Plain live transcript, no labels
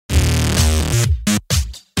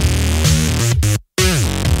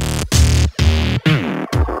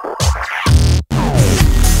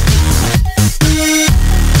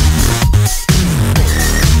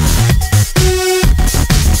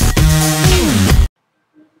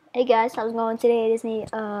Hey guys, how's it going? Today it is me,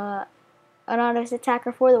 Anonymous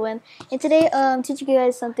Attacker for the win. And today I'm teaching you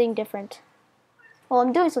guys something different. Well,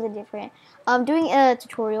 I'm doing something different. I'm doing a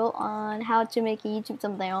tutorial on how to make a YouTube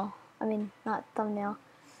thumbnail. I mean, not thumbnail.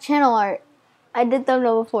 Channel art. I did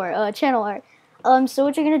thumbnail before. Channel art. So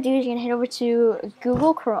what you're gonna do is you're gonna head over to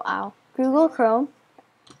Google Chrome. Ow. Google Chrome.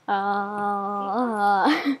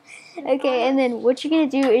 Okay, and then what you're gonna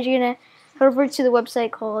do is you're gonna head over to the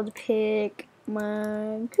website called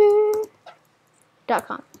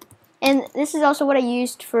PicMonkey.com. And this is also what I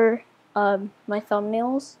used for my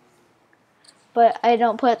thumbnails. But I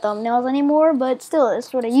don't put thumbnails anymore, but still,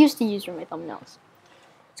 it's what I used to use for my thumbnails.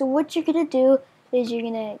 So what you're going to do is you're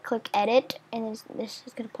going to click edit, and this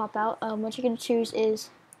is going to pop out. What you're going to choose is,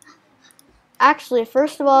 actually,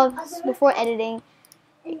 first of all, before editing,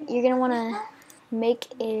 you're going to want to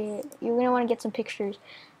you're going to want to get some pictures.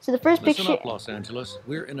 So the first Listen picture... up, Los Angeles.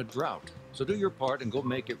 We're in a drought, so do your part and go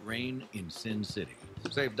make it rain in Sin City.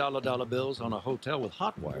 Save dollar bills on a hotel with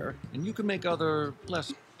Hotwire, and you can make other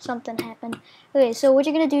less... Something happened. Okay, so what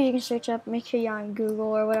you're going to do is you can search up, make sure you're on Google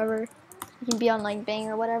or whatever. You can be on like Bing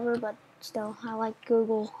or whatever, but still, I like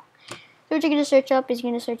Google. So what you're going to search up is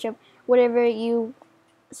you're going to search up whatever you...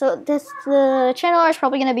 So the channel art is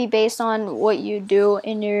probably going to be based on what you do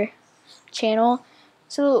in your channel.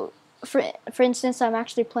 So for instance,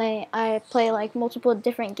 I play like multiple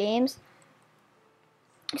different games.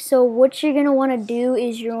 So what you're going to want to do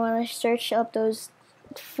is you want to search up those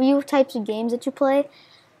few types of games that you play.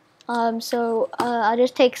 I'll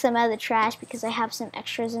just take some out of the trash because I have some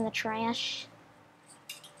extras in the trash.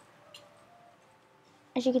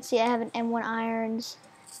 As you can see, I have an M1 Irons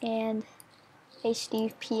and a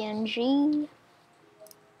Steve PNG.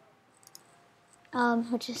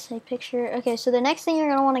 Which is a picture. Okay, so the next thing you're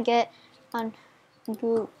going to want to get on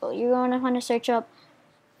Google, you're going to want to search up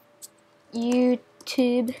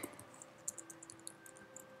YouTube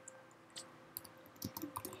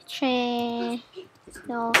channel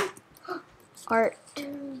art,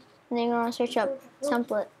 and then you're going to search up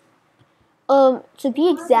template. To be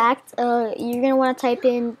exact, you're gonna want to type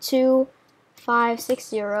in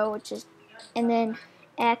 2560, which is, and then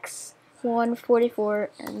x 144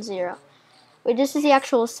 and 0. But this is the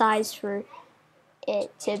actual size for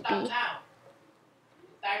it to be.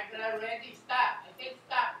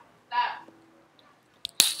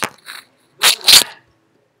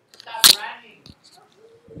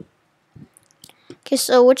 Okay,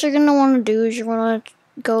 so what you're gonna want to do is you're gonna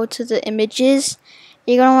go to the images.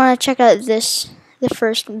 You're gonna want to check out this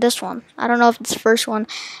one. I don't know if it's the first one,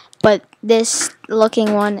 but this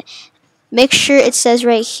looking one. Make sure it says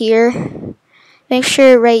right here. Make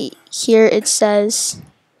sure right here it says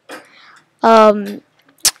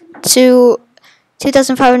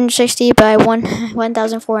 2560 by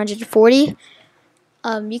 1440.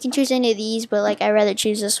 You can choose any of these, but like I'd rather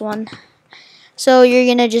choose this one. So you're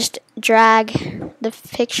gonna just drag the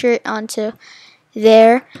picture onto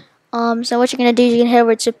there. So what you're gonna do is you're gonna head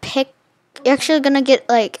over to pick. You're actually gonna get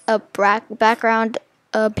like a background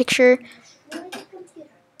picture.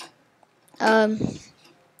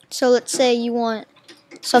 So let's say you want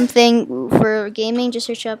something for gaming. Just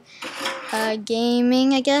search up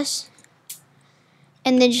gaming, I guess,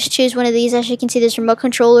 and then just choose one of these. As you can see, there's remote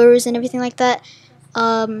controllers and everything like that.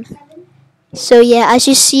 So yeah, as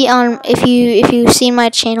you see on if you've seen my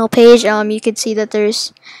channel page, you could see that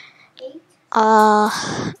there's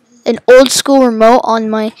an old school remote on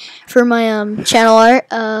my channel art.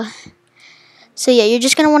 So yeah, you're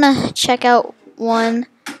just gonna want to check out one.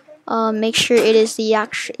 Make sure it is the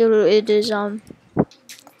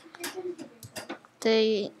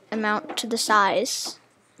the amount to the size.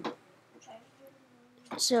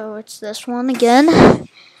 So it's this one again.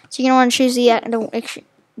 So you're gonna want to choose the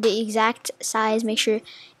exact size. Make sure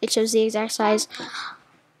it shows the exact size.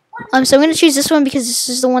 So I'm going to choose this one because this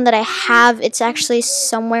is the one that I have. It's actually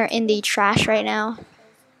somewhere in the trash right now.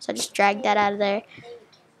 So I just dragged that out of there.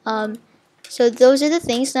 So those are the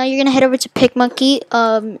things. Now you're going to head over to PicMonkey.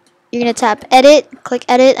 You're going to tap edit. Click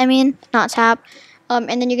edit, not tap. And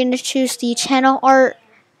then you're going to choose the channel art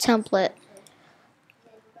template.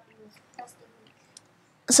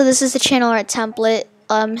 So this is the channel art template.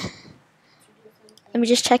 Let me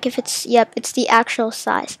just check if it's, yep, it's the actual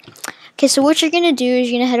size. Okay, so what you're going to do is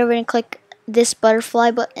you're going to head over and click this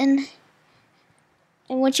butterfly button.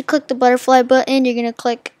 And once you click the butterfly button, you're going to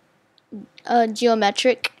click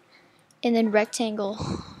geometric and then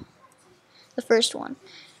rectangle, the first one.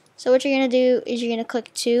 So what you're going to do is you're going to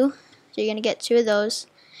click 2. So you're going to get 2 of those.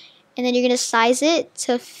 And then you're going to size it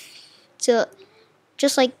to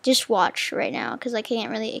just watch right now because I can't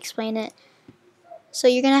really explain it. So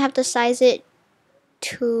you're going to have to size it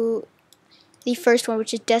to the first one,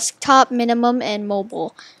 which is desktop, minimum, and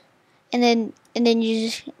mobile. And then you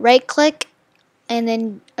just right click and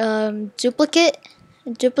then duplicate,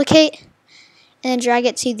 and then drag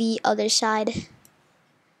it to the other side.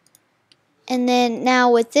 And then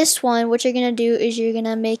now with this one, what you're gonna do is you're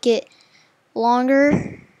gonna make it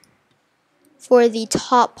longer for the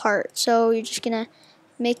top part. So you're just gonna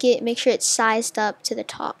make sure it's sized up to the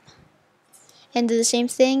top, and do the same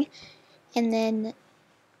thing. And then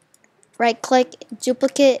right click,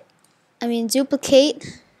 duplicate, and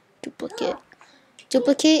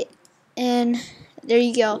there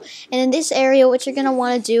you go. And in this area, what you're gonna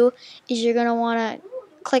want to do is you're gonna want to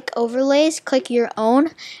click overlays, click your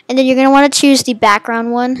own, and then you're gonna want to choose the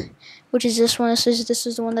background one, which is this one. This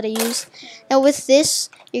is the one that I used. Now with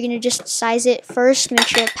this, you're gonna just size it first, make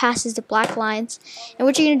sure it passes the black lines. And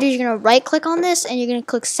what you're gonna do is you're gonna right click on this and you're gonna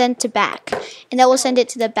click send to back, and that will send it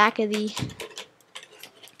to the back of the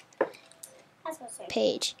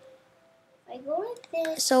page.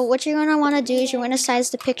 So what you're gonna want to do is you're gonna size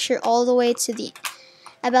the picture all the way to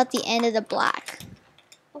about the end of the black.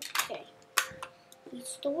 Okay. You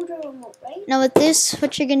stole the remote, right? Now with this,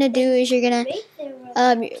 what you're gonna do is you're gonna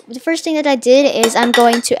the first thing that I did is I'm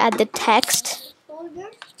going to add the text.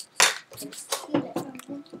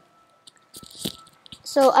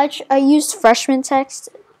 So I used freshman text.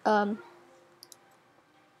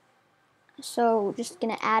 So just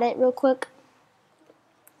gonna add it real quick.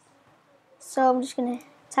 So I'm just gonna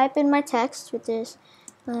type in my text, which is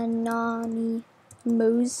anonymous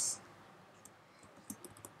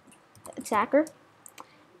attacker.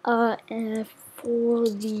 And for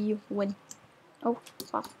the win. Oh,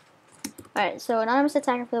 wow. Alright, so anonymous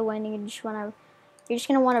attacker for the win. You're just gonna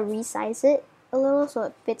want to resize it a little so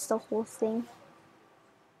it fits the whole thing.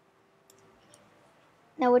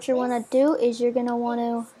 Now what you want to do is you're gonna want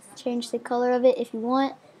to change the color of it if you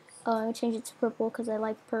want. Change it to purple because I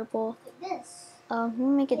like purple. I'm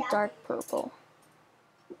gonna make it dark purple,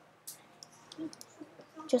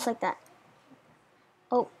 just like that.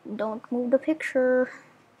 Oh, don't move the picture.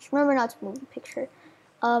 Just remember not to move the picture.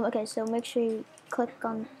 Okay, so make sure you click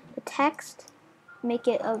on the text, make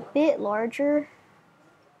it a bit larger.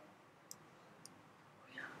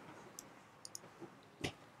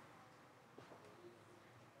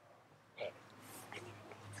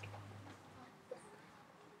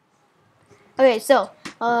 Okay, so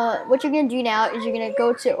what you're gonna do now is you're gonna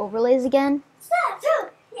go to overlays again.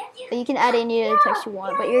 You can add any other text you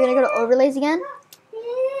want, but you're gonna go to overlays again,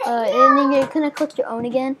 and then you're gonna click your own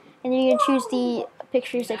again, and then you're gonna choose the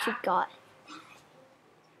pictures that you've got.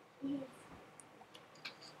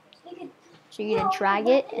 So you're gonna drag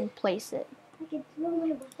it and place it, and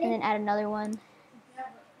then add another one.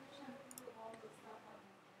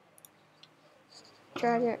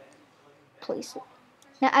 Drag it, place it.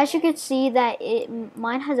 Now, as you can see, that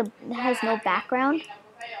mine has no background,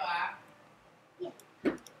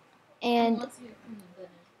 and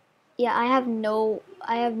yeah, I have no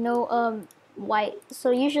white.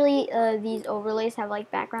 So usually these overlays have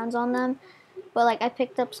like backgrounds on them, but like I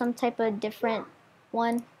picked up some type of different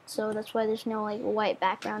one, so that's why there's no like white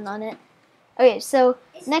background on it. Okay, so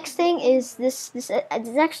next thing is this. It's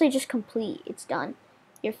actually just complete. It's done.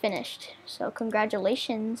 You're finished. So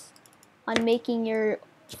congratulations on making your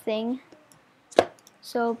thing.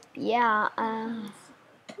 So yeah,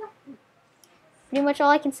 pretty much all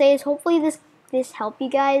I can say is hopefully this helped you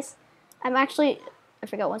guys. I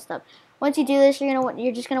forgot one step. Once you do this,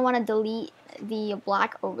 you're just gonna want to delete the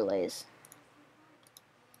black overlays.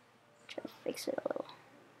 Try to fix it a little.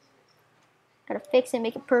 Gotta fix it,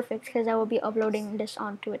 make it perfect, because I will be uploading this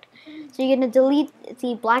onto it. So you're gonna delete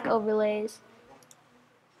the black overlays.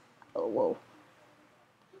 Oh, whoa.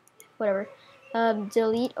 Whatever.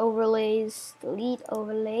 Delete overlays, delete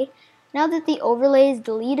overlay. Now that the overlay is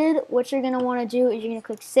deleted, what you're gonna want to do is you're gonna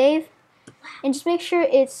click save, and just make sure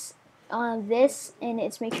it's on this, and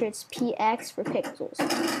make sure it's px for pixels,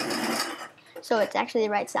 so it's actually the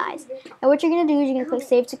right size. And what you're gonna do is you're gonna click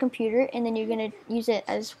save to computer, and then you're gonna use it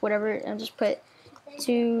as whatever, and just put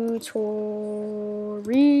tutorial.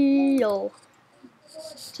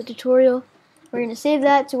 It's a tutorial. We're gonna save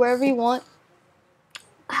that to wherever you want.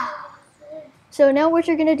 So now what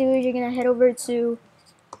you're gonna do is you're gonna head over to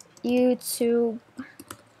youtube.com.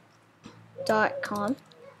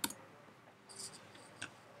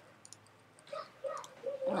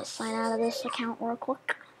 I'm gonna sign out of this account real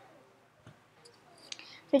quick.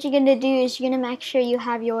 So what you're gonna do is you're gonna make sure you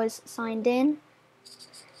have yours signed in.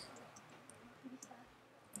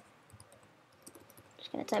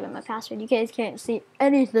 Just gonna type in my password. You guys can't see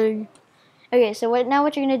anything. Okay, so now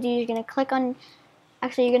what you're gonna do is you're gonna click on.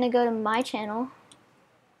 Actually, you're gonna go to my channel.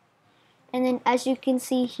 And then as you can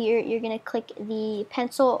see here, you're going to click the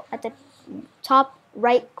pencil at the top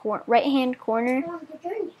right hand corner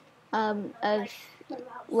of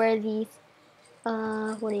where the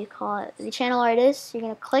what do you call it? The channel art is. You're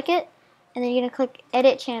going to click it, and then you're going to click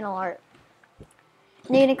edit channel art.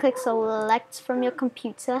 And you're going to click select from your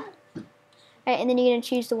computer. Alright, and then you're going to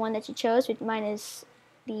choose the one that you chose, which mine is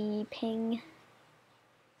the Ping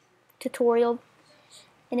tutorial.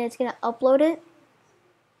 And it's going to upload it.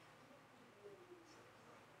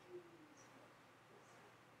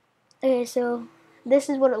 Okay, so this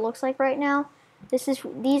is what it looks like right now. This is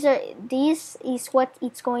what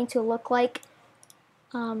it's going to look like.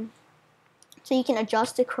 So you can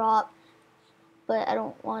adjust the crop, but I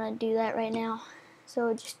don't want to do that right now.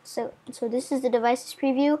 So this is the devices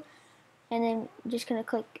preview, and then I'm just gonna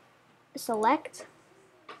click select,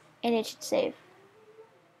 and it should save.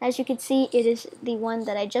 As you can see, it is the one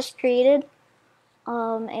that I just created.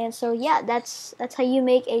 And so yeah, that's how you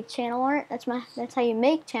make a channel art. That's how you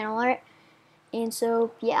make channel art. And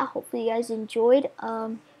so yeah, hopefully you guys enjoyed.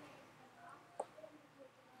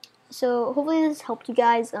 So hopefully this helped you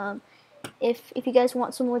guys. If you guys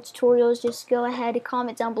want some more tutorials, just go ahead and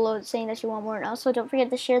comment down below saying that you want more. And also don't forget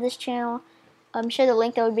to share this channel. Share the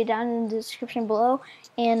link that would be down in the description below.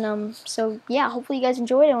 And so yeah, hopefully you guys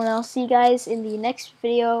enjoyed, and I'll see you guys in the next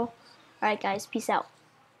video. Alright guys, peace out.